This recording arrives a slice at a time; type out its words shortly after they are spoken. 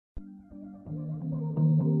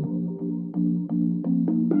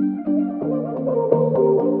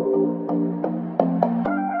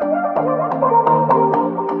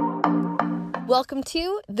Welcome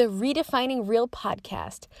to the Redefining Real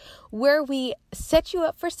podcast, where we set you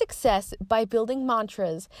up for success by building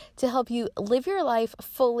mantras to help you live your life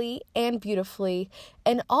fully and beautifully,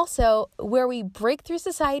 and also where we break through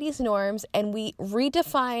society's norms and we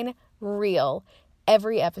redefine real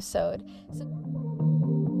every episode.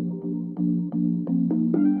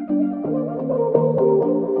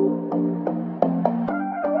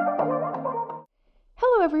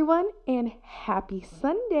 Hello everyone, and happy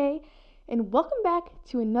Sunday. And welcome back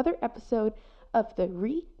to another episode of the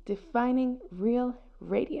Redefining Real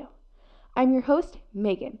Radio. I'm your host,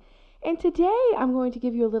 Megan, and today I'm going to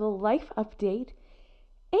give you a little life update,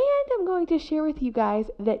 and I'm going to share with you guys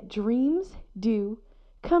that dreams do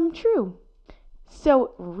come true.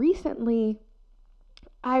 So recently,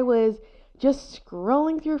 I was just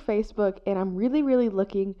scrolling through Facebook, and I'm really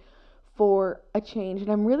looking for a change, and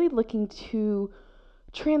I'm really looking to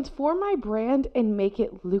transform my brand and make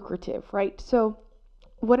it lucrative, right? So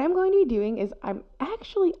what I'm going to be doing is I'm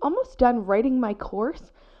actually almost done writing my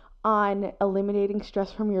course on eliminating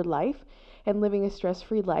stress from your life and living a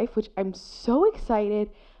stress-free life, which I'm so excited.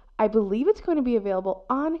 I believe it's going to be available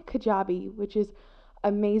on Kajabi, which is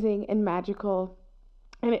amazing and magical,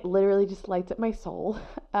 and it literally just lights up my soul.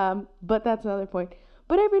 But that's another point.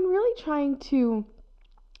 But I've been really trying to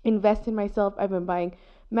invest in myself. I've been buying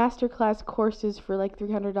masterclass courses for like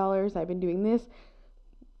 $300. I've been doing this.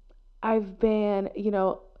 I've been,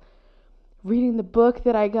 reading the book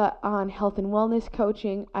that I got on health and wellness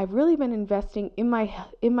coaching. I've really been investing in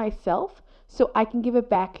myself so I can give it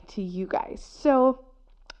back to you guys. So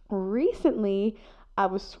recently I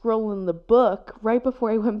was scrolling the book right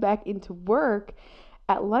before I went back into work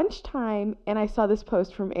at lunchtime, and I saw this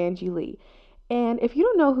post from Angie Lee. And if you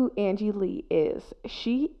don't know who Angie Lee is,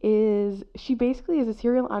 she basically is a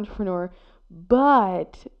serial entrepreneur,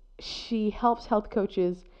 but she helps health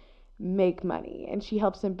coaches make money, and she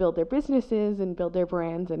helps them build their businesses and build their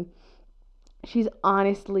brands. And she's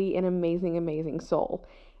honestly an amazing soul.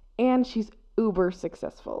 And she's uber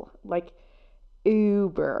successful, like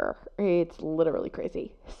uber. It's literally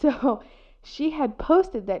crazy. So she had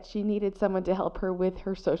posted that she needed someone to help her with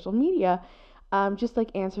her social media, just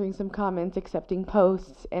like answering some comments, accepting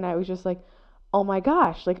posts. And I was just like, oh my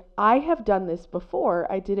gosh, like I have done this before.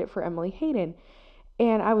 I did it for Emily Hayden.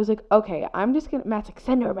 And I was like, okay, Matt's like,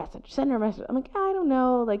 send her a message. I'm like, I don't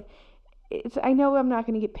know. Like, I know I'm not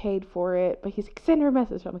going to get paid for it, but he's like, send her a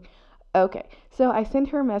message. I'm like, okay. So I sent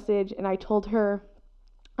her a message and I told her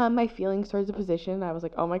my feelings towards the position. I was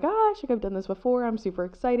like, oh my gosh, like I've done this before. I'm super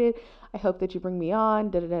excited. I hope that you bring me on,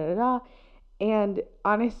 And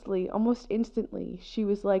honestly, almost instantly, she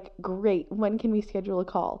was like, great, when can we schedule a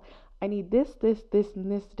call? I need this,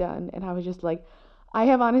 and this done. And I was just like, I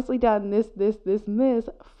have honestly done this, and this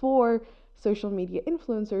for social media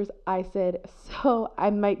influencers. I said, so I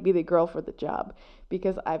might be the girl for the job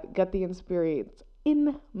because I've got the experience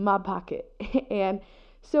in my pocket. And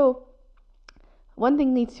so one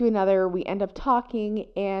thing leads to another. We end up talking,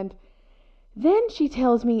 and then she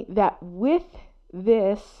tells me that with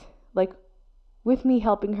this, like, with me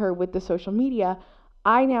helping her with the social media,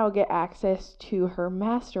 I now get access to her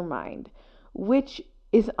mastermind, which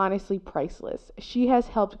is honestly priceless. She has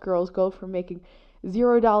helped girls go from making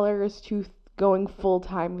 $0 to going full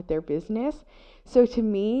time with their business. So to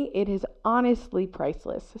me, it is honestly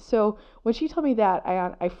priceless. So when she told me that,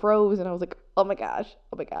 I froze and I was like, oh my gosh,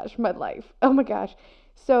 my life, oh my gosh.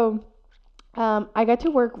 So I got to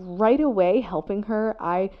work right away helping her.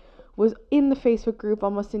 I was in the Facebook group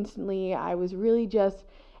almost instantly. I was really just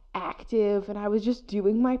active and I was just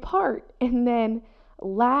doing my part. And then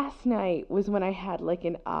last night was when I had like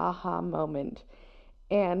an aha moment.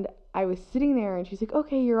 And I was sitting there and she's like,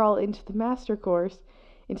 okay, you're all into the mastermind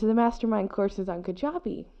courses on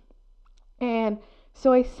Kajabi. And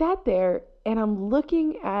so I sat there and I'm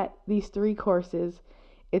looking at these 3 courses.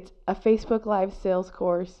 It's a Facebook Live sales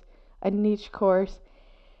course, a niche course,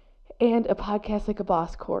 and a podcast like a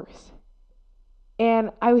boss course.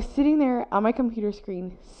 And I was sitting there on my computer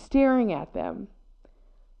screen staring at them.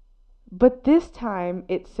 But this time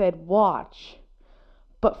it said watch.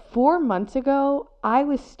 But 4 months ago, I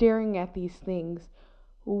was staring at these things,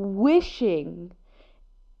 wishing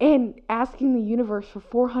and asking the universe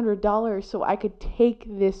for $400 so I could take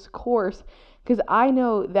this course. Because I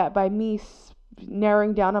know that by me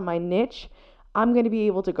narrowing down on my niche, I'm going to be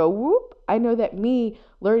able to go whoop. I know that me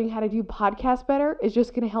learning how to do podcasts better is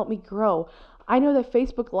just going to help me grow. I know that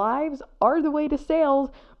Facebook Lives are the way to sales,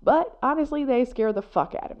 but honestly, they scare the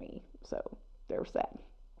fuck out of me. So there's that.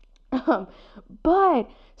 But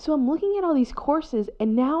so I'm looking at all these courses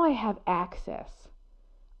and now I have access.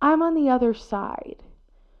 I'm on the other side.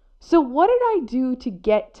 So what did I do to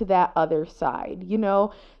get to that other side?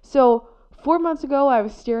 So 4 months ago, I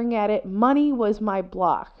was staring at it. Money was my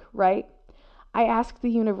block, right? I asked the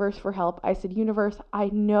universe for help. I said, universe, I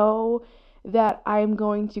know that I'm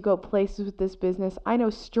going to go places with this business. I know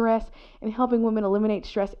stress and helping women eliminate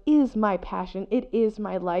stress is my passion. It is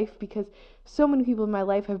my life because so many people in my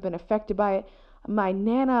life have been affected by it. My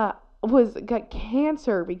Nana got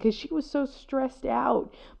cancer because she was so stressed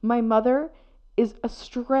out. My mother is a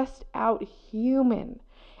stressed out human.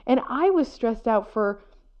 And I was stressed out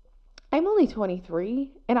I'm only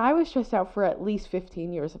 23, and I was stressed out for at least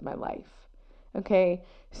 15 years of my life. Okay,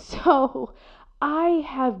 so I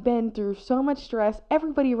have been through so much stress.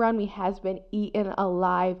 Everybody around me has been eaten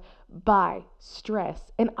alive by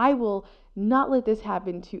stress, and I will not let this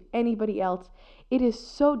happen to anybody else. It is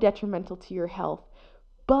so detrimental to your health.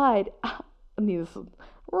 But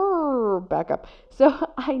back up.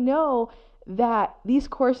 So I know that these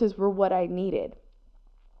courses were what I needed.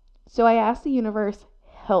 So I asked the universe,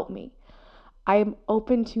 help me. I am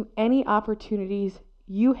open to any opportunities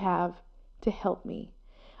you have to help me.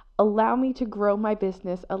 Allow me to grow my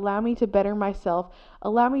business. Allow me to better myself.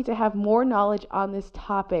 Allow me to have more knowledge on this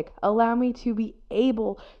topic. Allow me to be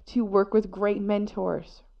able to work with great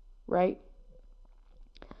mentors, right?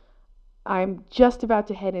 I'm just about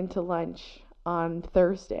to head into lunch on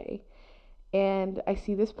Thursday, and I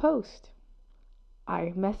see this post.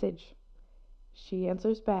 I message. She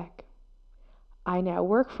answers back. I now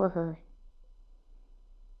work for her,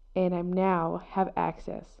 and I now have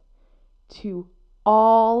access to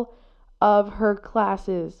all of her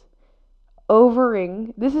classes.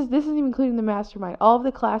 This isn't even including the mastermind. All of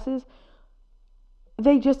the classes,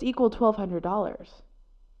 they just equal $1,200.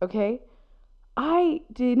 Okay? I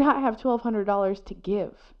did not have $1,200 to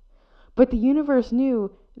give. But the universe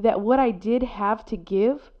knew that what I did have to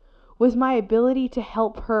give was my ability to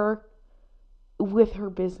help her with her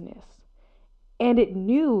business. And it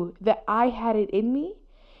knew that I had it in me.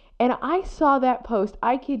 And I saw that post.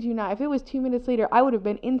 I kid you not. If it was 2 minutes later, I would have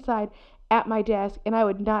been inside at my desk and I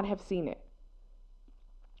would not have seen it.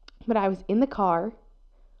 But I was in the car,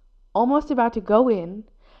 almost about to go in.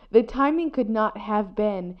 The timing could not have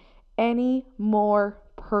been any more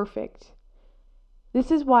perfect. This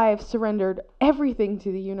is why I've surrendered everything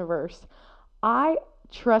to the universe. I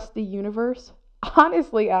trust the universe,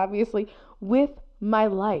 honestly, obviously, with my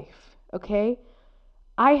life, okay?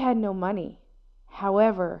 I had no money.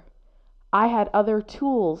 However, I had other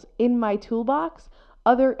tools in my toolbox,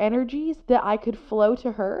 other energies that I could flow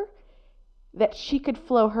to her, that she could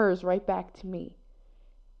flow hers right back to me.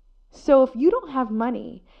 So if you don't have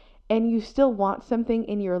money and you still want something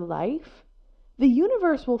in your life, the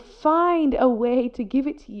universe will find a way to give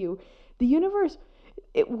it to you. The universe,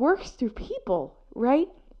 it works through people, right?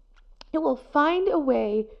 It will find a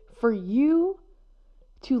way for you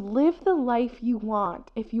to live the life you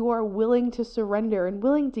want if you are willing to surrender and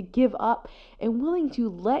willing to give up and willing to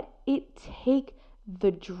let it take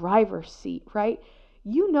the driver's seat, right?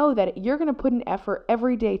 You know that you're going to put an effort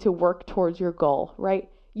every day to work towards your goal, right?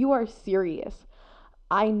 You are serious.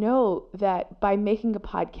 I know that by making a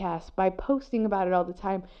podcast, by posting about it all the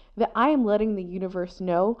time, that I am letting the universe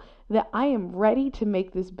know that I am ready to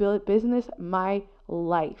make this business my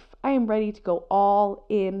life. I am ready to go all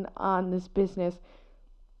in on this business.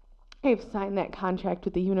 I've signed that contract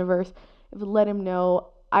with the universe. I've let him know.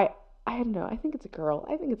 I don't know. I think it's a girl.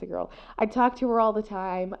 I talk to her all the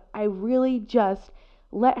time. I really just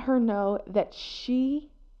let her know that she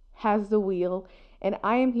has the wheel and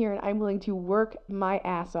I am here and I'm willing to work my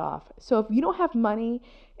ass off. So if you don't have money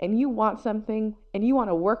and you want something and you want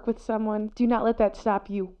to work with someone, do not let that stop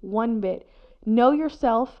you one bit. Know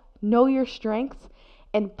yourself, know your strengths,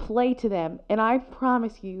 and play to them. And I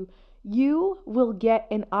promise you, you will get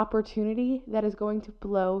an opportunity that is going to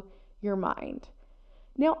blow your mind.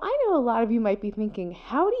 Now, I know a lot of you might be thinking,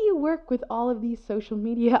 how do you work with all of these social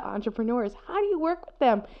media entrepreneurs? How do you work with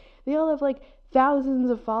them? They all have like thousands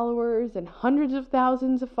of followers and hundreds of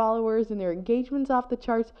thousands of followers and their engagement's off the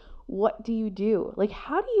charts. What do you do? Like,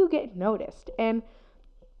 how do you get noticed? And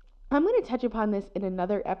I'm going to touch upon this in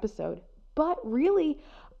another episode. But really,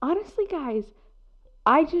 honestly, guys,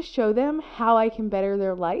 I just show them how I can better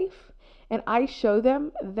their life. And I show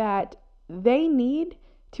them that they need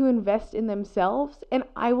to invest in themselves and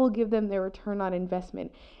I will give them their return on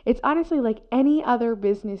investment. It's honestly like any other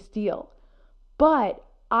business deal. But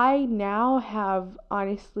I now have,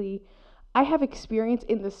 I have experience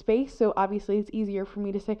in the space. So obviously it's easier for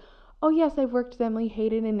me to say, oh yes, I've worked with Emily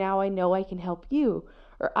Hayden and now I know I can help you.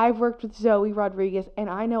 Or I've worked with Zoe Rodriguez and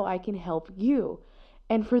I know I can help you.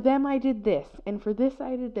 And for them, I did this. And for this,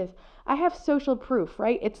 I did this. I have social proof,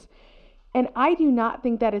 right? And I do not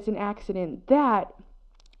think that it's an accident that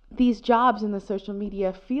these jobs in the social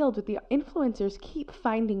media field with the influencers keep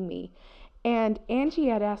finding me. And Angie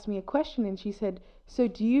had asked me a question and she said, so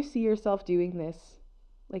do you see yourself doing this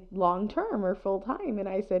like long term or full time? And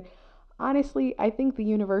I said, honestly, I think the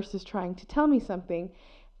universe is trying to tell me something.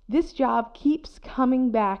 This job keeps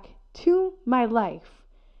coming back to my life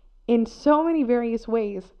in so many various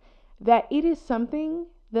ways that it is something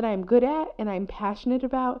that I'm good at and I'm passionate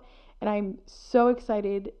about, and I'm so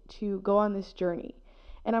excited to go on this journey.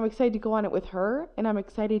 And I'm excited to go on it with her, and I'm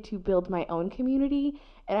excited to build my own community,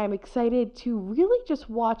 and I'm excited to really just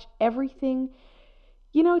watch everything,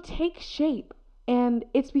 take shape. And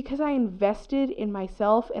it's because I invested in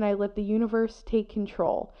myself and I let the universe take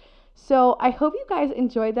control. So I hope you guys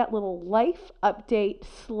enjoyed that little life update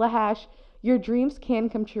 / your dreams can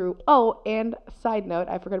come true. Oh, and side note,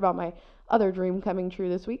 I forgot about my other dream coming true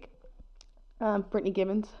this week. Brittany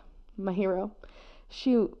Gibbons, my hero.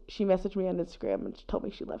 She messaged me on Instagram and she told me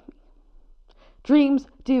she loved me. Dreams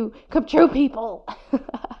do come true, people.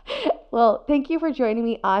 Well, thank you for joining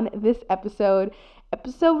me on this episode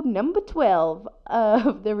number 12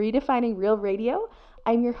 of the Redefining Real Radio.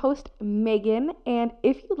 I'm your host, Megan, and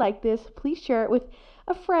if you like this, please share it with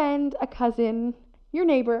a friend, a cousin, your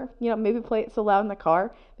neighbor. Maybe play it so loud in the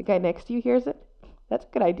car the guy next to you hears it. That's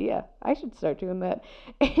a good idea. I should start doing that.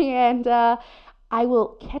 And I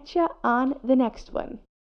will catch you on the next one.